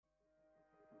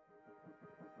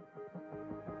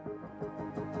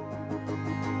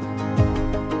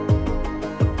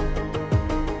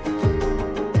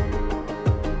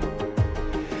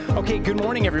Hey, good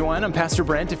morning, everyone. I'm Pastor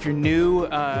Brent. If you're new,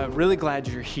 really glad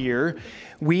you're here.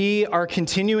 We are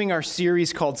continuing our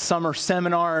series called Summer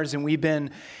Seminars, and we've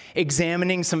been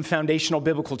examining some foundational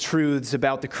biblical truths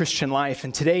about the Christian life.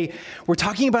 And today, we're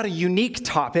talking about a unique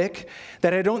topic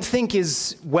that I don't think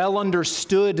is well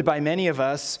understood by many of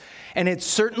us, and it's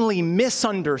certainly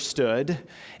misunderstood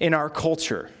in our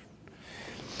culture.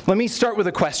 Let me start with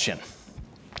a question.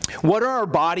 What are our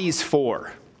bodies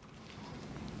for?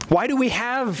 Why do we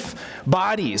have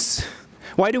bodies?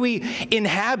 Why do we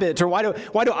inhabit, or why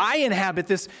do I inhabit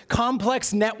this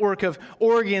complex network of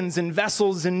organs and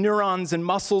vessels and neurons and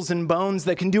muscles and bones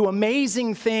that can do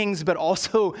amazing things, but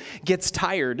also gets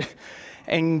tired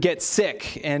and gets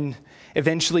sick and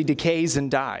eventually decays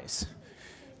and dies?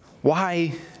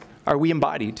 Why are we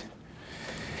embodied?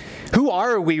 Who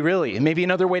are we really? Maybe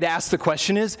another way to ask the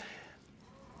question is,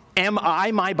 am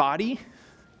I my body,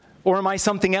 or am I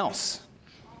something else?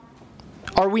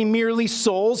 Are we merely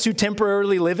souls who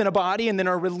temporarily live in a body and then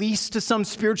are released to some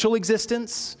spiritual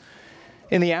existence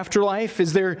in the afterlife?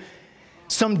 Is there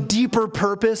some deeper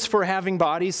purpose for having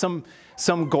bodies,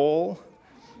 some goal?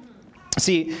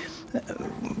 See,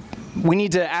 we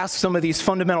need to ask some of these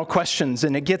fundamental questions,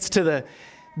 and it gets to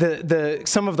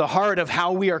some of the heart of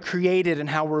how we are created and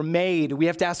how we're made. We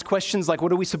have to ask questions like,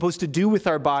 what are we supposed to do with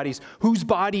our bodies? Whose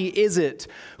body is it?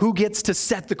 Who gets to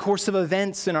set the course of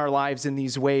events in our lives in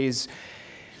these ways?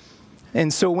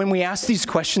 And so when we ask these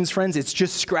questions, friends, it's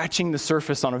just scratching the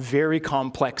surface on a very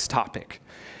complex topic.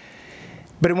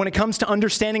 But when it comes to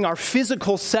understanding our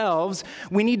physical selves,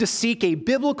 we need to seek a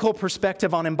biblical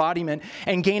perspective on embodiment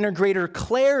and gain a greater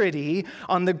clarity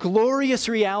on the glorious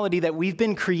reality that we've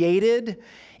been created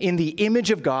in the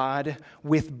image of God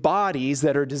with bodies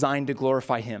that are designed to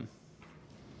glorify Him.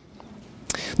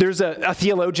 There's a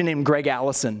theologian named Greg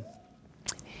Allison.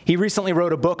 He recently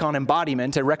wrote a book on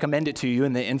embodiment. I recommend it to you,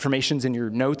 and the information's in your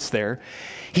notes there.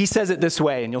 He says it this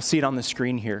way, and you'll see it on the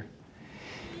screen here.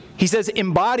 He says,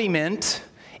 embodiment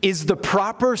is the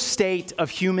proper state of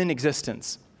human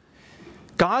existence.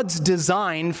 God's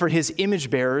design for His image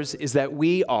bearers is that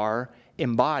we are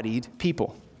embodied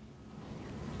people.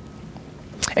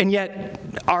 And yet,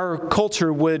 our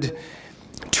culture would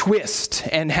twist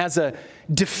and has a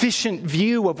deficient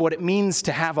view of what it means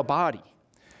to have a body.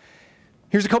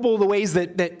 Here's a couple of the ways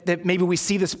that maybe we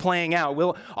see this playing out.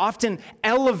 We'll often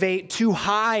elevate too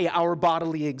high our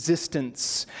bodily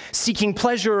existence, seeking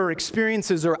pleasure or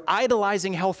experiences, or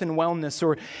idolizing health and wellness,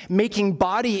 or making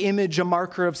body image a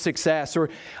marker of success, or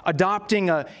adopting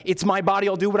a "it's my body,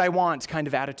 I'll do what I want" kind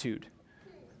of attitude,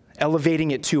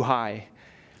 elevating it too high.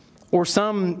 Or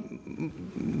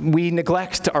some, we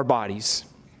neglect our bodies,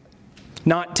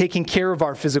 not taking care of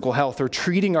our physical health or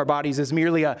treating our bodies as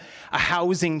merely a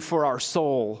housing for our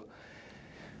soul.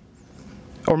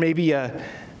 Or maybe a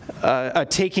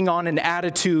taking on an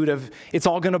attitude of, it's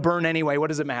all going to burn anyway, what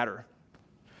does it matter?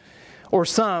 Or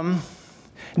some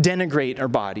denigrate our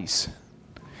bodies,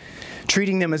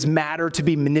 treating them as matter to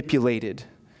be manipulated,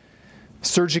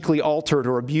 surgically altered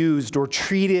or abused, or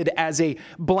treated as a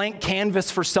blank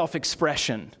canvas for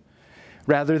self-expression,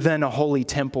 rather than a holy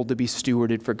temple to be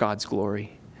stewarded for God's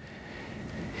glory.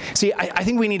 See, I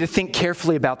think we need to think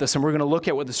carefully about this, and we're going to look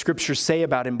at what the scriptures say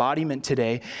about embodiment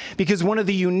today, because one of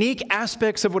the unique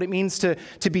aspects of what it means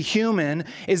to be human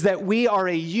is that we are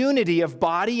a unity of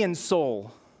body and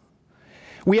soul.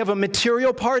 We have a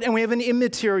material part and we have an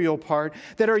immaterial part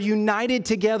that are united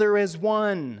together as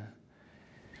one.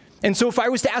 And so if I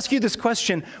was to ask you this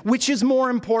question, which is more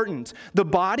important, the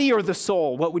body or the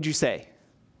soul, what would you say?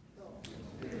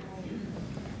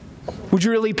 Would you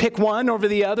really pick one over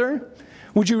the other?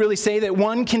 Would you really say that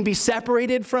one can be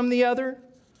separated from the other?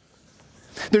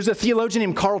 There's a theologian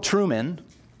named Carl Trueman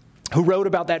who wrote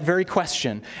about that very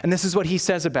question, and this is what he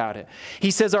says about it. He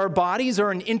says, our bodies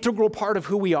are an integral part of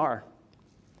who we are.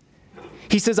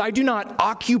 He says, I do not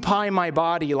occupy my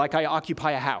body like I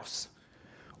occupy a house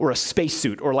or a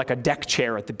spacesuit or like a deck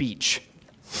chair at the beach.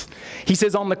 He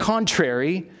says, on the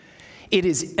contrary, it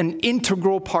is an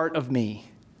integral part of me,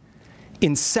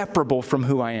 inseparable from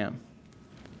who I am.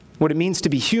 What it means to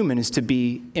be human is to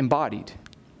be embodied.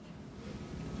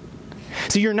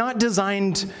 So you're not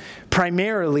designed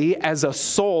primarily as a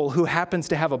soul who happens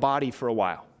to have a body for a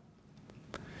while.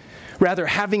 Rather,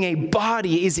 having a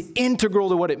body is integral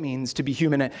to what it means to be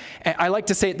human. And I like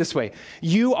to say it this way.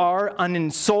 You are an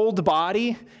ensouled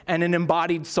body and an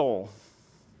embodied soul.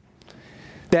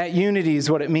 That unity is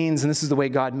what it means, and this is the way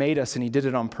God made us, and he did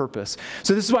it on purpose.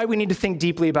 So this is why we need to think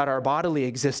deeply about our bodily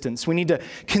existence. We need to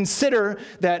consider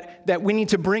that we need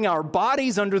to bring our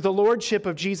bodies under the lordship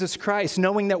of Jesus Christ,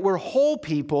 knowing that we're whole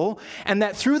people, and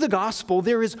that through the gospel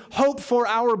there is hope for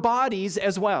our bodies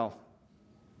as well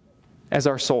as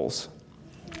our souls.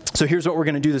 So here's what we're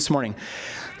going to do this morning.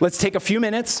 Let's take a few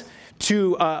minutes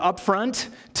to up front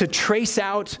to trace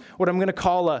out what I'm going to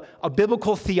call a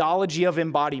biblical theology of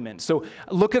embodiment. So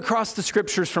look across the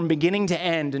scriptures from beginning to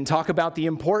end and talk about the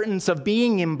importance of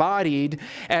being embodied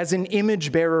as an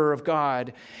image bearer of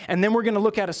God. And then we're going to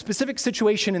look at a specific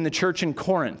situation in the church in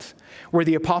Corinth where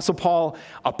the Apostle Paul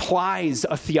applies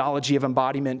a theology of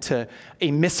embodiment to a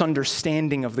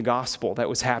misunderstanding of the gospel that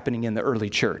was happening in the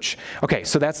early church. Okay,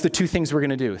 so that's the two things we're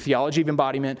going to do: theology of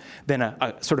embodiment, then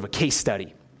a sort of a case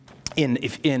study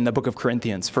in the book of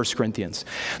Corinthians, 1 Corinthians.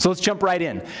 So let's jump right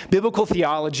in. Biblical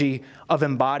theology of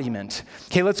embodiment.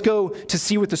 Okay, let's go to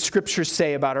see what the scriptures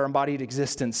say about our embodied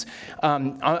existence.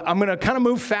 I'm going to kind of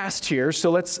move fast here,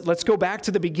 so let's go back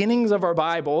to the beginnings of our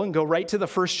Bible and go right to the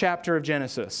first chapter of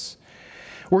Genesis.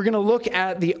 We're going to look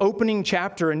at the opening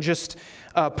chapter and just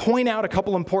point out a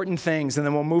couple important things, and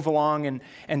then we'll move along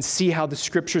and see how the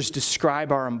scriptures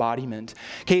describe our embodiment.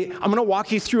 Okay, I'm going to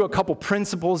walk you through a couple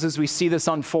principles as we see this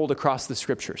unfold across the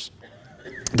scriptures.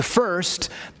 The first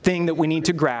thing that we need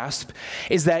to grasp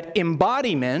is that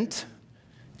embodiment,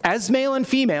 as male and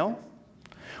female,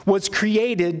 was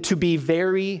created to be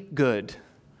very good.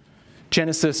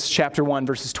 Genesis chapter 1,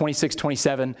 verses 26,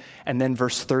 27, and then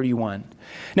verse 31.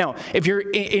 Now, if you're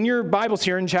in your Bibles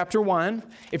here in chapter 1,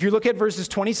 if you look at verses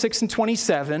 26 and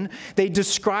 27, they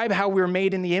describe how we're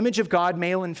made in the image of God,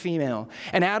 male and female.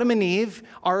 And Adam and Eve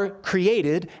are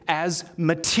created as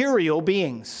material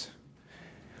beings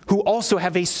who also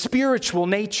have a spiritual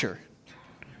nature.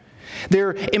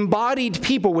 They're embodied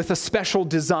people with a special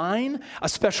design, a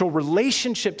special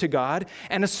relationship to God,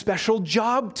 and a special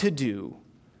job to do.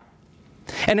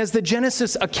 And as the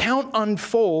Genesis account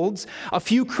unfolds, a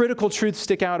few critical truths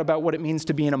stick out about what it means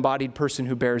to be an embodied person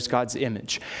who bears God's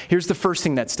image. Here's the first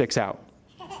thing that sticks out.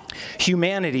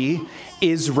 Humanity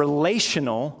is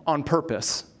relational on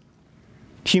purpose.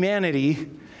 Humanity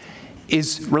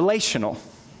is relational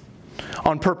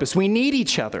on purpose. We need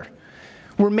each other.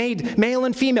 We're made male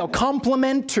and female,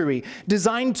 complementary,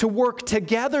 designed to work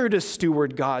together to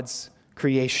steward God's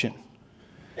creation.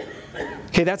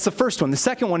 Okay, that's the first one. The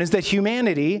second one is that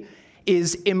humanity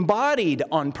is embodied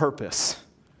on purpose.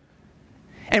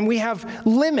 And we have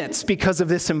limits because of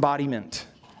this embodiment.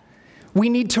 We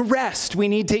need to rest. We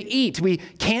need to eat. We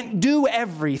can't do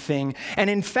everything. And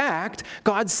in fact,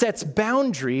 God sets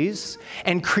boundaries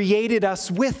and created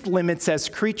us with limits as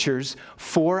creatures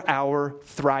for our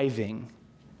thriving.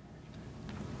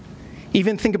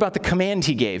 Even think about the command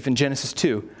he gave in Genesis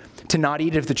 2. To not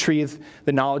eat of the tree of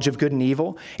the knowledge of good and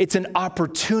evil. It's an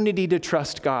opportunity to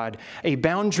trust God, a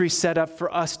boundary set up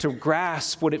for us to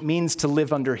grasp what it means to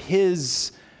live under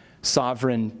his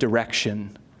sovereign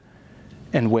direction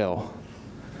and will.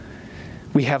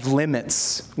 We have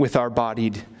limits with our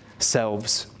embodied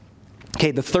selves.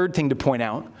 Okay, the third thing to point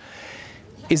out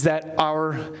is that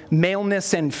our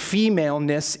maleness and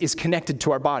femaleness is connected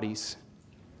to our bodies.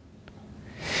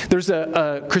 There's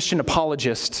a Christian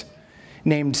apologist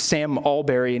named Sam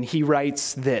Alberry, and he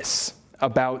writes this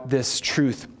about this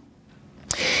truth.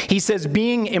 He says,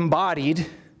 being embodied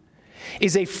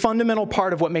is a fundamental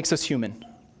part of what makes us human.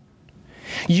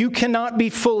 You cannot be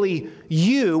fully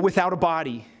you without a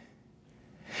body.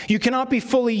 You cannot be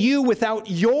fully you without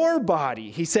your body.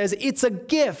 He says, it's a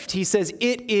gift. He says,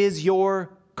 it is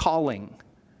your calling.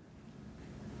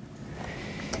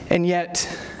 And yet,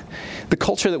 the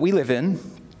culture that we live in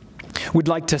would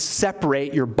like to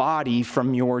separate your body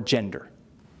from your gender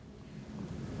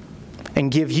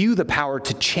and give you the power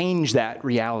to change that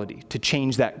reality, to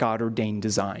change that God-ordained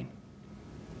design.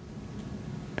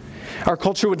 Our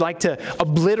culture would like to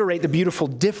obliterate the beautiful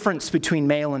difference between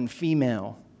male and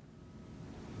female,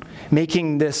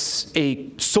 making this a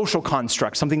social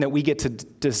construct, something that we get to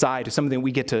decide, something that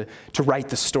we get to write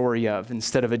the story of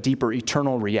instead of a deeper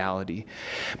eternal reality.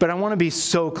 But I want to be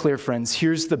so clear, friends.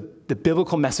 Here's the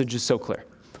biblical message is so clear.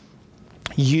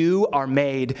 You are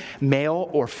made male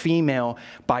or female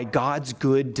by God's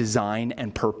good design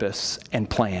and purpose and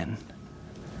plan.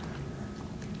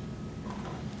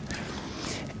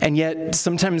 And yet,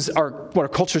 sometimes what our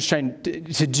culture is trying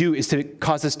to do is to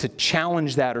cause us to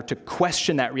challenge that or to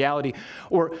question that reality,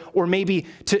 or maybe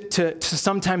to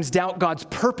sometimes doubt God's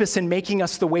purpose in making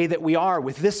us the way that we are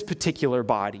with this particular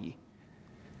body.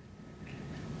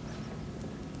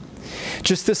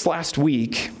 Just this last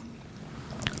week,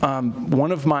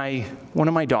 one of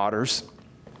my daughters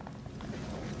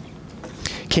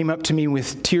came up to me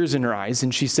with tears in her eyes,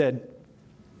 and she said,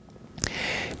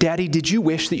 "Daddy, did you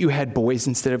wish that you had boys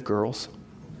instead of girls?"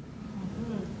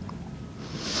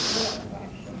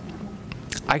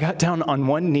 I got down on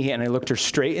one knee and I looked her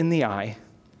straight in the eye.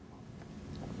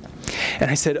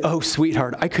 And I said, "Oh,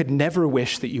 sweetheart, I could never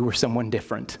wish that you were someone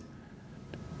different.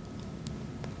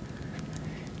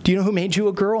 Do you know who made you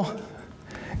a girl?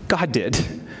 God did.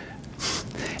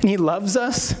 And He loves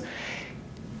us.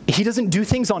 He doesn't do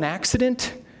things on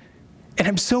accident. And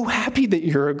I'm so happy that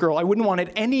you're a girl. I wouldn't want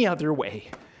it any other way."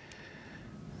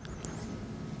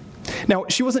 Now,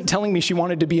 she wasn't telling me she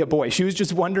wanted to be a boy. She was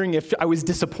just wondering if I was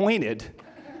disappointed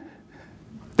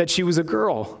that she was a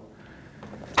girl.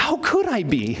 How could I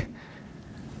be?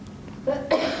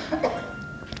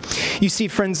 You see,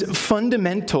 friends,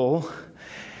 fundamental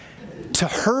to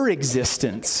her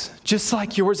existence, just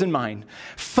like yours and mine,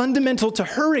 fundamental to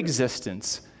her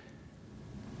existence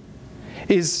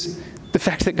is the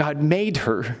fact that God made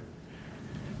her,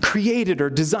 created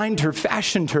her, designed her,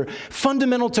 fashioned her.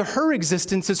 Fundamental to her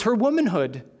existence is her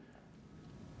womanhood.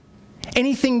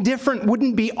 Anything different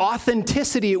wouldn't be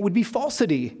authenticity, it would be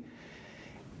falsity.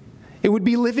 It would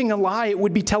be living a lie. It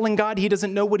would be telling God He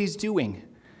doesn't know what He's doing.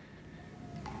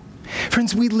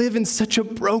 Friends, we live in such a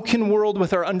broken world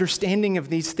with our understanding of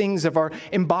these things, of our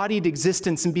embodied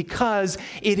existence, and because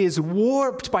it is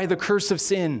warped by the curse of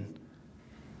sin.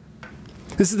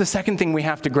 This is the second thing we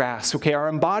have to grasp, okay? Our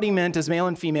embodiment as male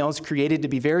and female is created to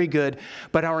be very good,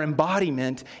 but our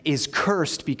embodiment is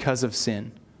cursed because of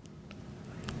sin.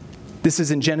 This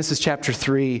is in Genesis chapter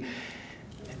 3,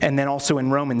 and then also in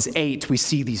Romans 8, we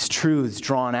see these truths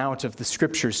drawn out of the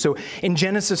scriptures. So in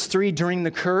Genesis 3, during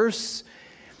the curse,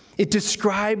 it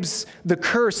describes the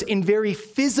curse in very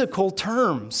physical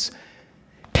terms.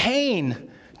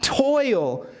 Pain,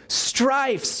 toil,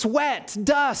 strife, sweat,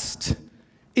 dust.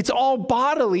 It's all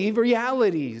bodily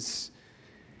realities.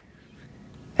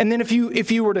 And then if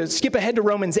you were to skip ahead to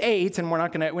Romans 8, and we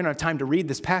don't have time to read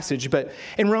this passage, but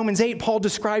in Romans 8, Paul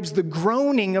describes the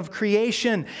groaning of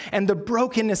creation and the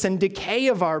brokenness and decay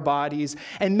of our bodies,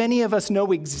 and many of us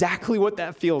know exactly what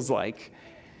that feels like.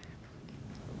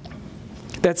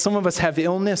 That some of us have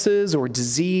illnesses or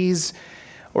disease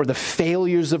or the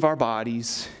failures of our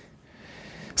bodies.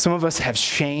 Some of us have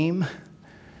shame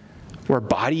or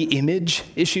body image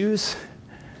issues.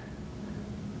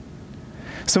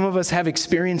 Some of us have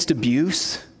experienced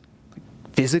abuse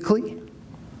physically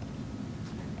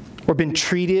or been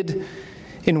treated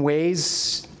in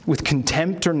ways with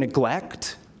contempt or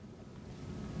neglect.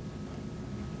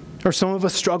 Or some of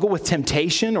us struggle with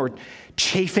temptation or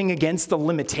chafing against the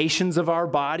limitations of our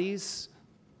bodies.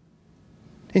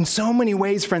 In so many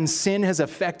ways, friends, sin has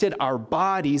affected our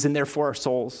bodies and therefore our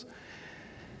souls.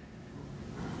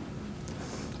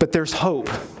 But there's hope,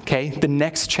 okay? The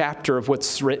next chapter of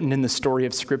what's written in the story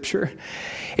of Scripture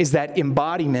is that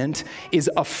embodiment is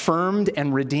affirmed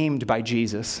and redeemed by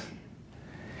Jesus.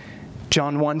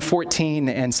 John 1:14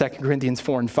 and 2 Corinthians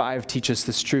 4 and 5 teach us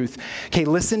this truth. Okay,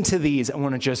 listen to these. I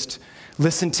want to just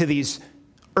listen to these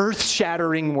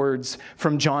earth-shattering words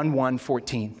from John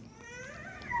 1:14.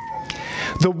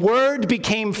 The Word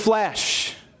became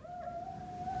flesh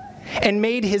and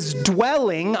made His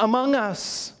dwelling among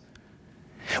us.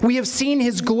 We have seen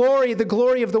His glory, the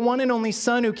glory of the one and only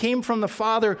Son who came from the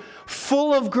Father,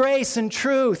 full of grace and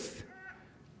truth.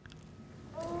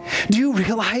 Do you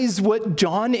realize what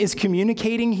John is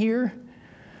communicating here?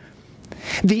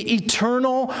 The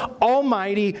eternal,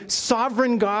 almighty,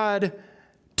 sovereign God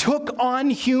took on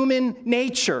human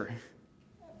nature.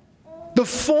 The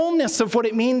fullness of what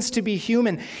it means to be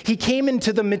human. He came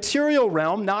into the material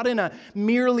realm, not in a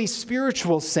merely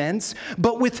spiritual sense,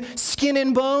 but with skin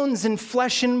and bones and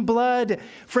flesh and blood.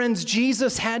 Friends,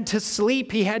 Jesus had to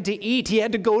sleep. He had to eat. He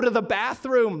had to go to the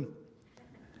bathroom.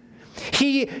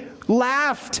 He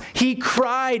laughed. He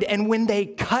cried. And when they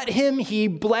cut Him, He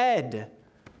bled.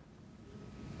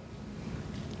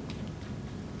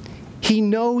 He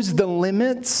knows the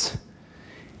limits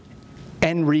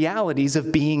and realities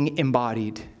of being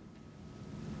embodied.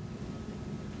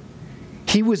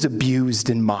 He was abused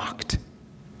and mocked.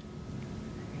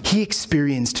 He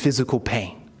experienced physical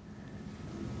pain.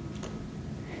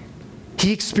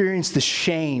 He experienced the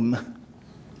shame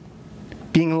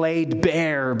being laid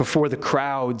bare before the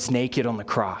crowds naked on the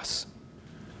cross.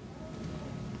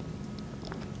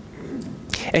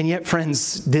 And yet,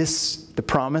 friends, the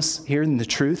promise here and the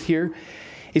truth here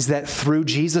is that through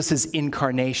Jesus'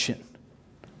 incarnation,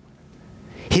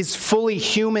 His fully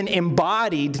human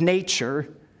embodied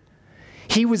nature,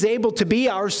 He was able to be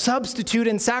our substitute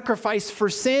and sacrifice for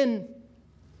sin.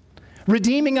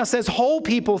 redeeming us as whole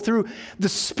people through the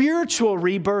spiritual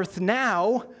rebirth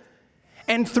now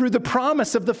and through the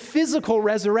promise of the physical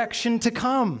resurrection to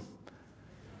come.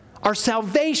 Our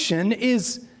salvation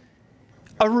is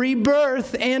a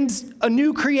rebirth and a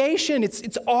new creation.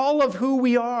 It's all of who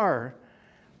we are.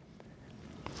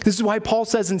 This is why Paul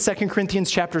says in 2 Corinthians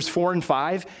chapters 4 and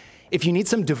 5, if you need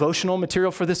some devotional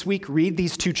material for this week, read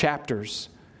these 2 chapters.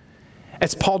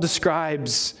 As Paul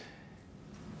describes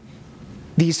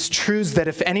these truths that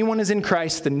if anyone is in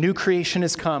Christ, the new creation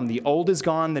has come. The old is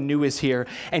gone, the new is here.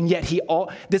 And yet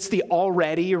that's the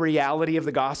already reality of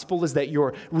the gospel, is that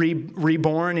you're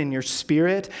reborn in your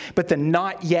spirit. But the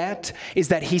not yet is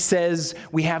that he says,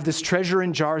 we have this treasure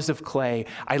in jars of clay.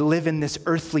 I live in this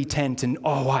earthly tent, and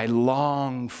I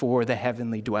long for the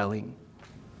heavenly dwelling.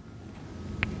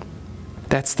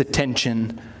 That's the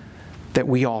tension that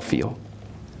we all feel.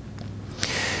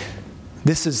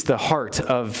 This is the heart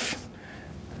of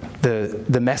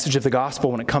the message of the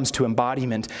gospel when it comes to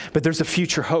embodiment. But there's a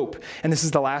future hope, and this is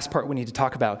the last part we need to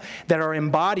talk about, that our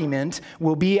embodiment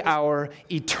will be our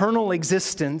eternal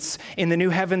existence in the new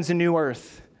heavens and new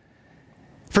earth.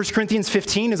 1 Corinthians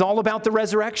 15 is all about the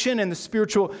resurrection and the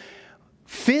spiritual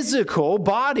physical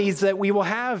bodies that we will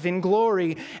have in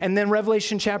glory. And then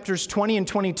Revelation chapters 20 and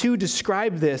 22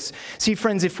 describe this. See,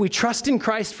 friends, if we trust in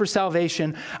Christ for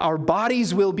salvation, our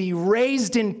bodies will be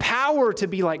raised in power to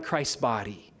be like Christ's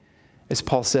body, as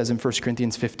Paul says in 1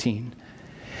 Corinthians 15.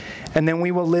 And then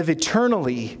we will live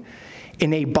eternally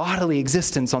in a bodily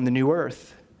existence on the new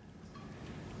earth.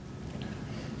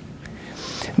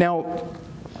 Now,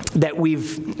 that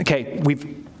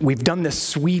we've done this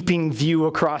sweeping view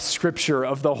across Scripture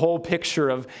of the whole picture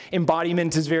of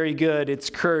embodiment is very good, it's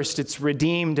cursed, it's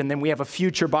redeemed, and then we have a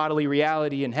future bodily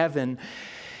reality in heaven.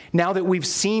 Now that we've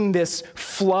seen this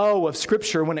flow of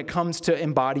Scripture when it comes to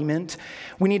embodiment,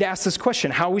 we need to ask this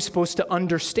question: how are we supposed to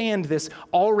understand this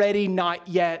already not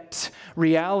yet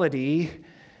reality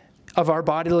of our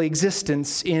bodily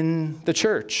existence in the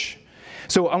church?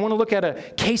 So I want to look at a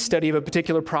case study of a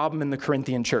particular problem in the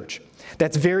Corinthian church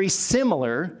that's very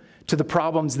similar to the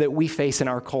problems that we face in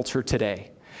our culture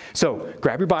today. So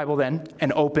grab your Bible then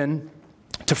and open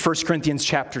to 1 Corinthians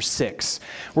chapter 6.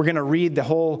 We're going to read the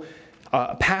whole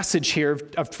passage here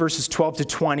of verses 12 to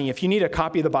 20. If you need a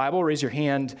copy of the Bible, raise your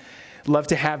hand. I'd love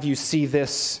to have you see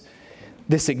this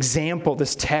example,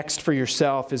 this text for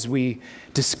yourself as we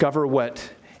discover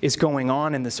what is going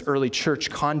on in this early church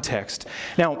context.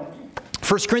 Now,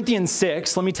 1 Corinthians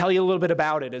 6, let me tell you a little bit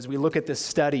about it as we look at this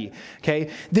study. Okay,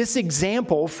 this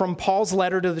example from Paul's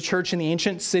letter to the church in the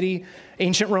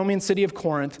ancient Roman city of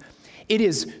Corinth, it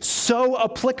is so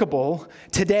applicable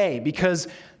today because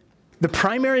the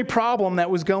primary problem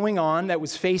that was going on, that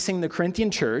was facing the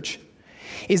Corinthian church,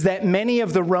 is that many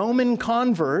of the Roman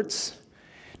converts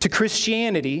to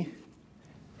Christianity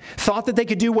thought that they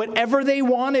could do whatever they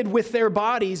wanted with their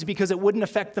bodies because it wouldn't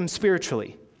affect them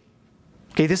spiritually.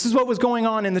 Okay, this is what was going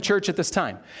on in the church at this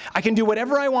time. I can do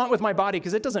whatever I want with my body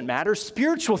because it doesn't matter.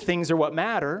 Spiritual things are what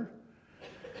matter.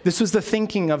 This was the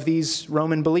thinking of these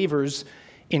Roman believers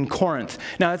in Corinth.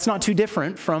 Now, that's not too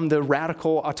different from the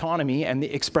radical autonomy and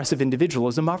the expressive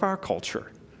individualism of our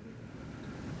culture.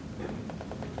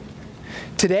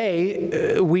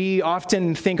 Today, we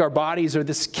often think our bodies are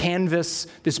this canvas,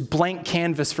 this blank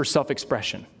canvas for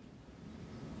self-expression,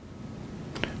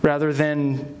 rather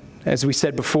than, as we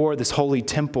said before, this holy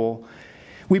temple.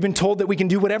 We've been told that we can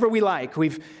do whatever we like.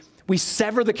 We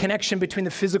sever the connection between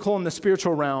the physical and the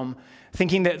spiritual realm,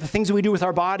 thinking that the things we do with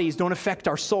our bodies don't affect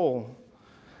our soul.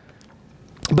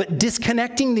 But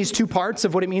disconnecting these two parts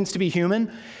of what it means to be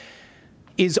human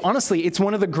is, honestly, it's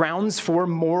one of the grounds for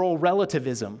moral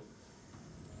relativism.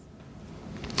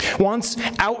 Once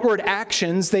outward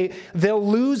actions, they'll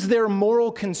lose their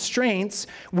moral constraints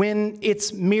when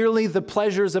it's merely the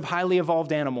pleasures of highly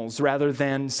evolved animals rather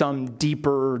than some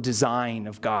deeper design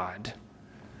of God.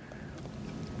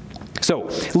 So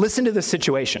listen to this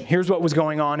situation. Here's what was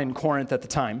going on in Corinth at the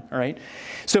time, all right?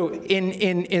 So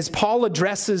as Paul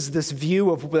addresses this view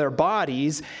of their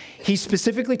bodies, he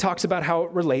specifically talks about how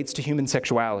it relates to human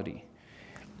sexuality,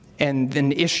 and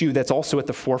an issue that's also at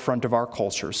the forefront of our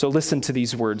culture. So listen to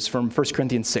these words from 1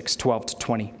 Corinthians 6, 12 to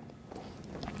 20.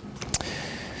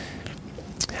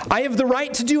 I have the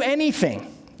right to do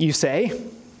anything, you say,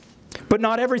 but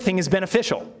not everything is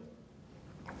beneficial.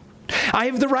 I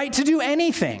have the right to do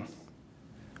anything,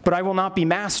 but I will not be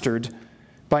mastered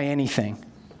by anything.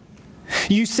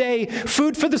 You say,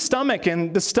 food for the stomach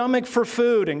and the stomach for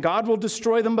food, and God will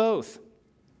destroy them both.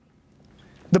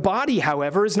 The body,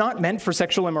 however, is not meant for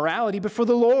sexual immorality, but for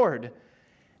the Lord,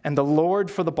 and the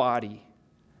Lord for the body.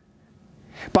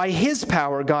 By his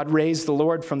power, God raised the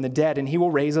Lord from the dead, and he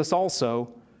will raise us also.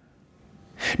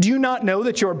 Do you not know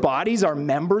that your bodies are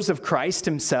members of Christ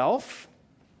himself?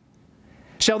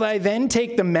 Shall I then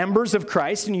take the members of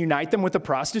Christ and unite them with a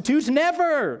prostitute?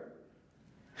 Never!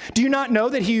 Do you not know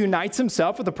that he who unites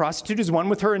himself with a prostitute is one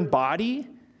with her in body?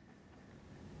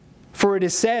 For it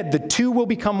is said, the two will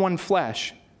become one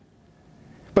flesh.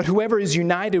 But whoever is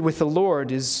united with the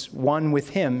Lord is one with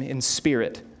him in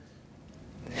spirit.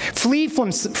 Flee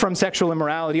from sexual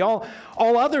immorality. All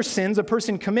other sins a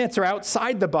person commits are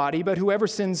outside the body, but whoever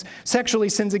sins sexually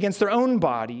sins against their own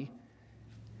body.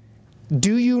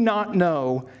 Do you not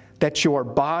know that your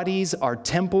bodies are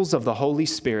temples of the Holy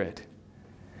Spirit,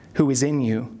 who is in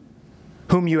you,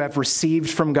 whom you have received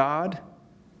from God?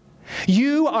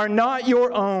 You are not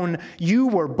your own. You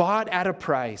were bought at a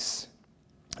price.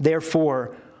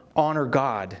 Therefore, honor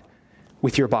God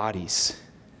with your bodies.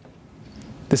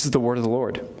 This is the word of the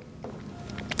Lord.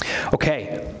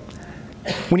 Okay,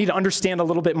 we need to understand a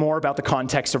little bit more about the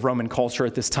context of Roman culture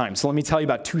at this time. So let me tell you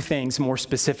about two things more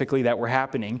specifically that were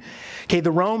happening. Okay,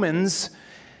 the Romans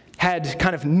had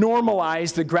kind of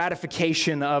normalized the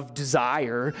gratification of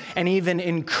desire and even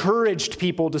encouraged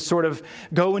people to sort of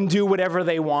go and do whatever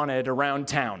they wanted around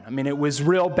town. I mean, it was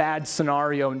real bad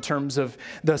scenario in terms of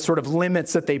the sort of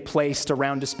limits that they placed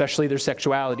around especially their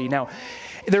sexuality. Now,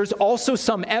 there's also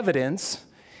some evidence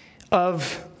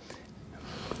of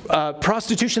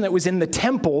prostitution that was in the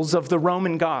temples of the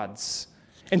Roman gods.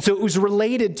 And so it was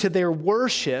related to their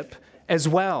worship as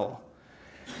well.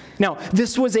 Now,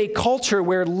 this was a culture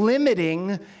where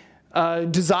limiting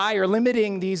desire,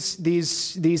 limiting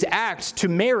these acts to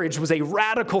marriage was a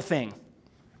radical thing,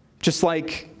 just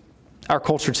like our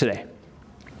culture today.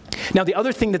 Now, the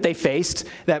other thing that they faced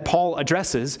that Paul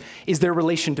addresses is their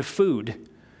relation to food,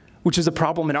 which is a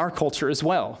problem in our culture as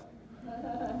well.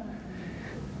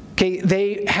 Okay,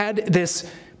 they had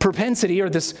this propensity or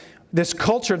this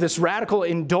culture, this radical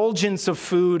indulgence of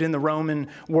food in the Roman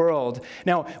world.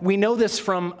 Now, we know this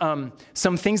from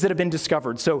some things that have been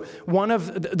discovered. So one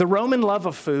of the Roman love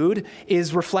of food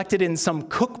is reflected in some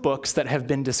cookbooks that have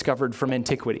been discovered from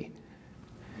antiquity.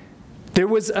 There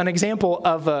was an example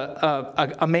of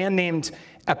a man named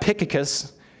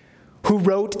Epictetus who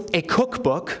wrote a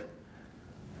cookbook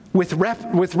with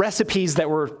recipes that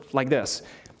were like this.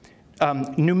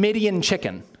 Numidian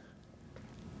chicken.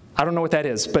 I don't know what that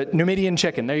is, but Numidian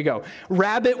chicken, there you go.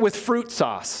 Rabbit with fruit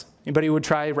sauce. Anybody would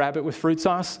try rabbit with fruit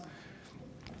sauce?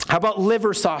 How about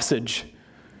liver sausage?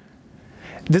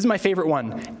 This is my favorite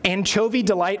one. Anchovy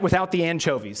delight without the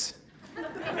anchovies.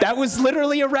 That was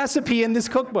literally a recipe in this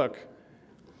cookbook.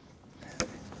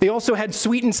 They also had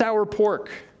sweet and sour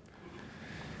pork.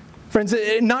 Friends,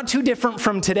 not too different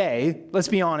from today, let's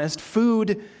be honest.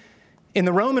 Food in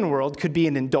the Roman world could be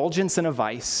an indulgence and a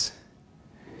vice.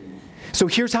 So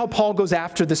here's how Paul goes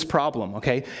after this problem,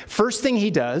 okay? First thing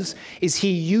he does is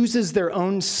he uses their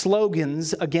own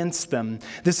slogans against them.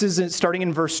 This is starting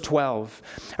in verse 12,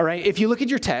 all right? If you look at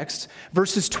your text,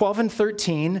 verses 12 and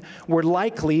 13 were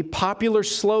likely popular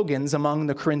slogans among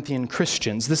the Corinthian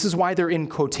Christians. This is why they're in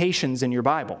quotations in your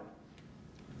Bible.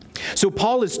 So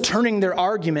Paul is turning their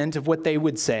argument of what they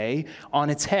would say on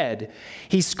its head.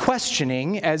 He's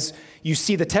questioning, as you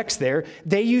see the text there,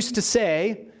 they used to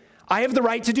say, I have the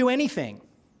right to do anything.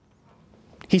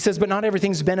 He says, but not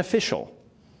everything's beneficial.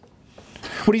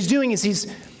 What he's doing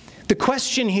is the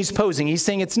question he's posing, he's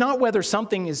saying it's not whether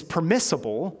something is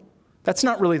permissible. That's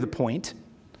not really the point.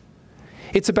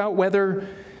 It's about whether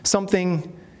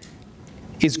something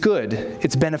is good,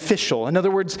 it's beneficial. In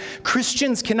other words,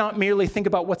 Christians cannot merely think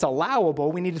about what's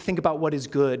allowable. We need to think about what is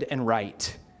good and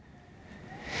right.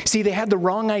 See, they had the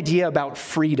wrong idea about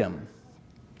freedom.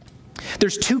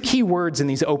 There's two key words in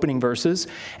these opening verses,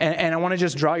 and I want to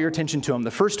just draw your attention to them.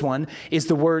 The first one is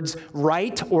the words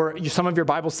right, or some of your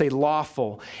Bibles say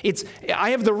lawful. It's, I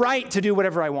have the right to do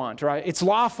whatever I want, right? It's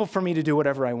lawful for me to do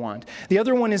whatever I want. The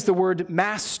other one is the word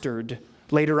mastered,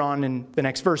 later on in the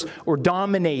next verse, or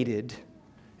dominated,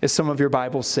 as some of your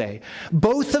Bibles say.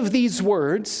 Both of these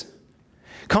words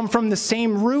come from the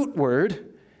same root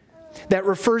word that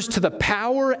refers to the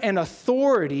power and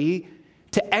authority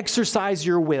to exercise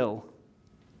your will.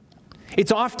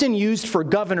 It's often used for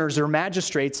governors or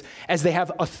magistrates as they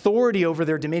have authority over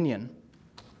their dominion.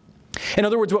 In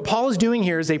other words, what Paul is doing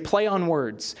here is a play on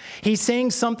words. He's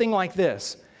saying something like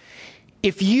this.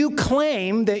 If you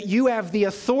claim that you have the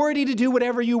authority to do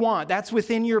whatever you want, that's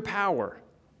within your power.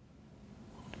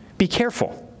 Be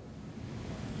careful.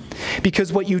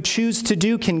 Because what you choose to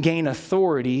do can gain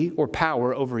authority or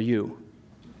power over you.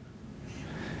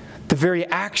 The very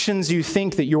actions you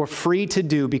think that you're free to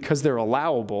do because they're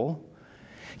allowable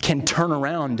can turn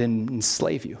around and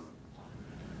enslave you.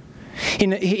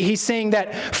 He's saying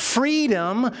that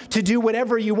freedom to do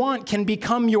whatever you want can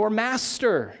become your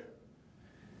master,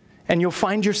 and you'll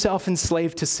find yourself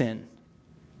enslaved to sin.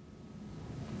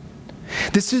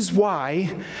 This is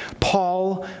why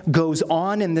Paul goes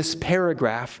on in this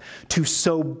paragraph to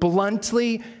so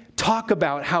bluntly talk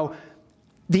about how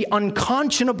the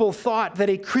unconscionable thought that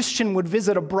a Christian would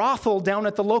visit a brothel down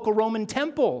at the local Roman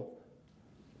temple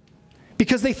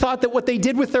because they thought that what they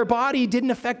did with their body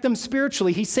didn't affect them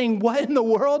spiritually. He's saying, what in the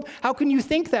world? How can you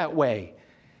think that way?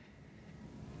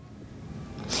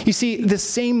 You see, the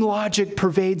same logic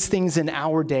pervades things in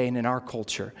our day and in our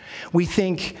culture. We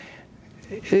think,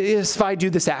 if I do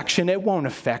this action, it won't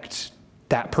affect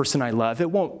that person I love. It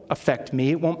won't affect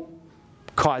me. It won't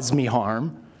cause me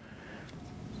harm.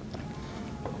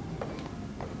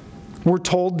 We're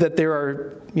told that there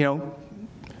are,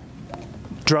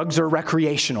 drugs are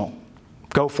recreational.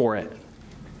 Go for it.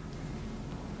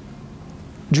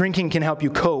 Drinking can help you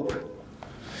cope.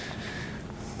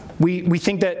 We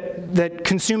think that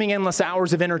consuming endless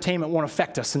hours of entertainment won't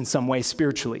affect us in some way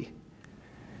spiritually.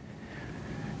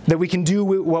 That we can do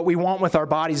what we want with our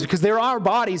bodies because they're our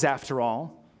bodies after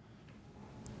all.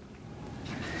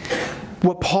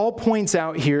 What Paul points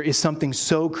out here is something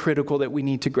so critical that we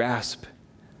need to grasp.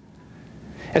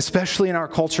 Especially in our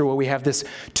culture where we have this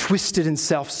twisted and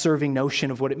self-serving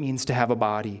notion of what it means to have a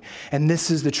body. And this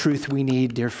is the truth we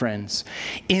need, dear friends.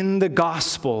 In the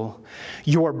gospel,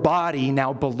 your body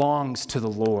now belongs to the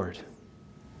Lord.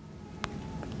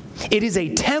 It is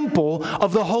a temple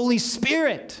of the Holy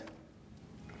Spirit.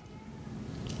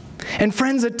 And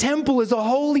friends, a temple is a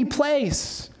holy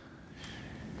place.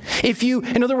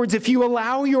 In other words, if you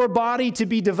allow your body to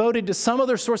be devoted to some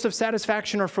other source of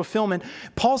satisfaction or fulfillment,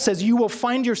 Paul says you will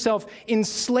find yourself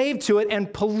enslaved to it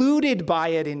and polluted by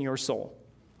it in your soul.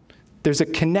 There's a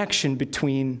connection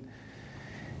between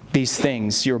these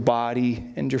things, your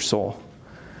body and your soul.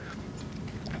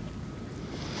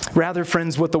 Rather,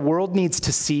 friends, what the world needs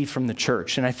to see from the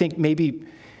church, and I think maybe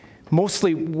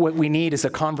mostly what we need is a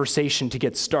conversation to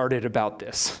get started about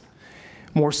this.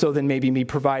 More so than maybe me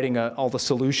providing all the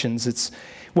solutions. It's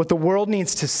what the world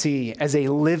needs to see as a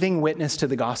living witness to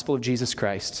the gospel of Jesus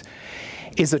Christ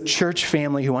is a church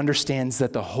family who understands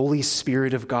that the Holy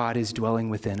Spirit of God is dwelling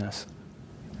within us.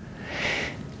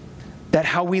 That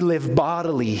how we live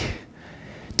bodily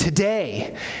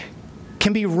today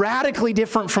can be radically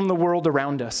different from the world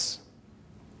around us.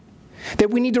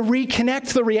 That we need to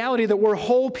reconnect the reality that we're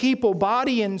whole people,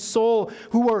 body and soul,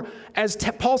 who are, as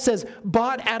Paul says,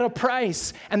 bought at a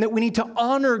price, and that we need to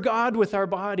honor God with our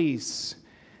bodies.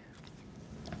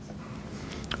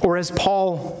 Or as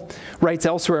Paul writes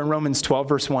elsewhere in Romans 12,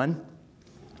 verse 1,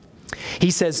 he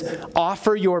says,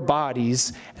 offer your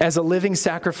bodies as a living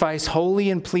sacrifice, holy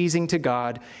and pleasing to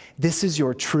God. This is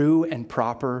your true and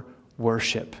proper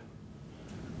worship.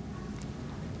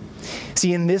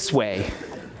 See, in this way,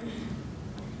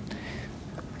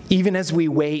 even as we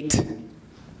wait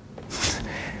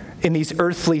in these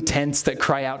earthly tents that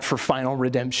cry out for final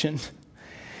redemption,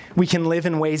 we can live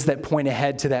in ways that point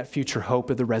ahead to that future hope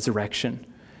of the resurrection.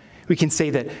 We can say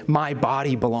that my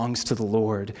body belongs to the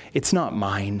Lord. It's not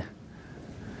mine.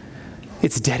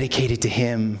 It's dedicated to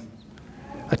Him,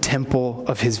 a temple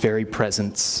of His very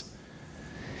presence,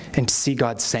 and to see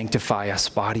God sanctify us,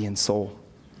 body and soul.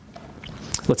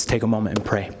 Let's take a moment and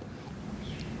pray.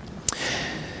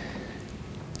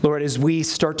 Lord, as we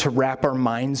start to wrap our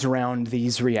minds around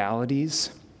these realities,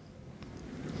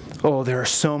 there are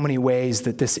so many ways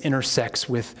that this intersects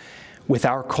with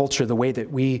our culture, the way that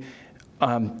we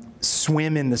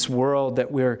swim in this world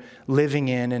that we're living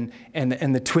in,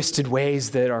 and the twisted ways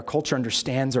that our culture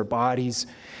understands our bodies.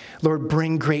 Lord,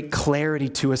 bring great clarity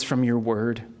to us from your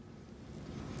word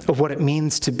of what it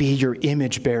means to be your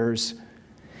image bearers,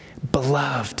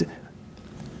 beloved,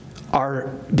 are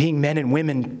being men and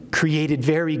women created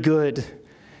very good.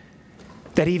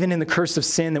 That even in the curse of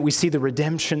sin, that we see the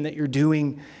redemption that you're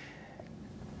doing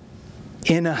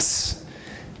in us,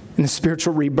 in the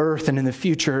spiritual rebirth and in the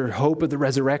future hope of the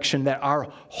resurrection, that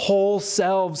our whole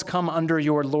selves come under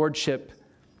your lordship.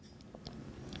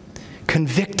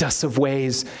 Convict us of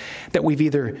ways that we've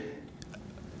either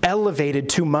elevated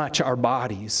too much our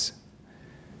bodies,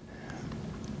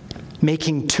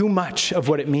 making too much of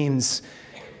what it means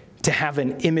to have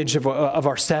an image of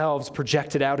ourselves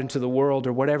projected out into the world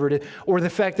or whatever it is, or the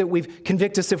fact that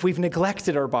convict us if we've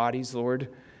neglected our bodies, Lord.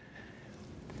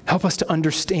 Help us to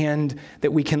understand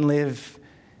that we can live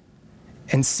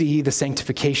and see the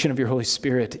sanctification of your Holy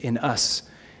Spirit in us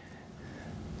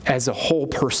as a whole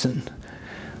person,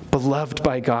 beloved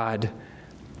by God,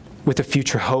 with a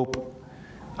future hope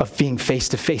of being face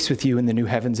to face with you in the new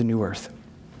heavens and new earth.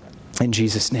 In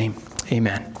Jesus' name,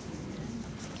 amen.